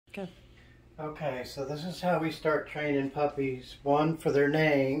Go. Okay, so this is how we start training puppies. One, for their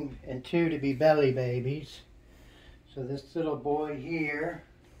name, and two, to be belly babies. So this little boy here,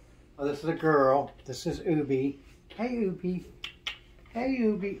 oh, this is a girl. This is Ubi. Hey, Ubi. Hey,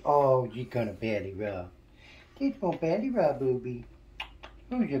 Ubi. Oh, you're gonna belly rub. He's gonna belly rub, Ubi.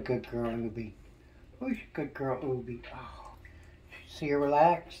 Who's your good girl, Ubi? Who's your good girl, Ubi? Oh, see her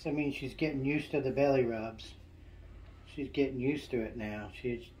relax? That means she's getting used to the belly rubs. She's getting used to it now.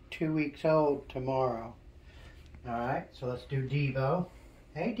 She's 2 weeks old tomorrow. Alright, so let's do Debo.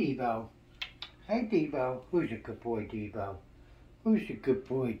 Hey, Debo. Hey, Debo. Who's your good boy, Debo? Who's your good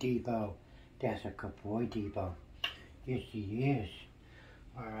boy, Debo? That's a good boy, Debo. Yes, he is.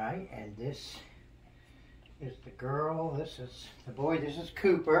 Alright, and this is the girl. This is the boy. This is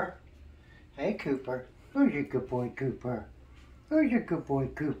Cooper. Hey, Cooper. Who's your good boy, Cooper? Who's your good boy,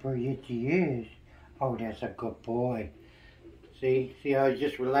 Cooper? Yes, he is. Oh, that's a good boy. See how he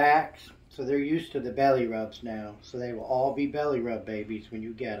just relaxed? So they're used to the belly rubs now. So they will all be belly rub babies when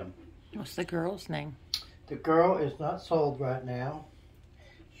you get them. What's the girl's name? The girl is not sold right now.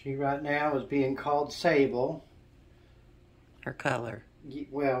 She right now is being called Sable. Her color.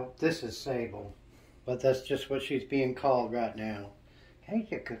 Well, this is Sable. But that's just what she's being called right now. Hey,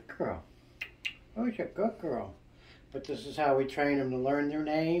 you're a good girl. Who's your good girl? But this is how we train them to learn their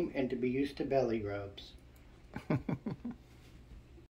name and to be used to belly rubs.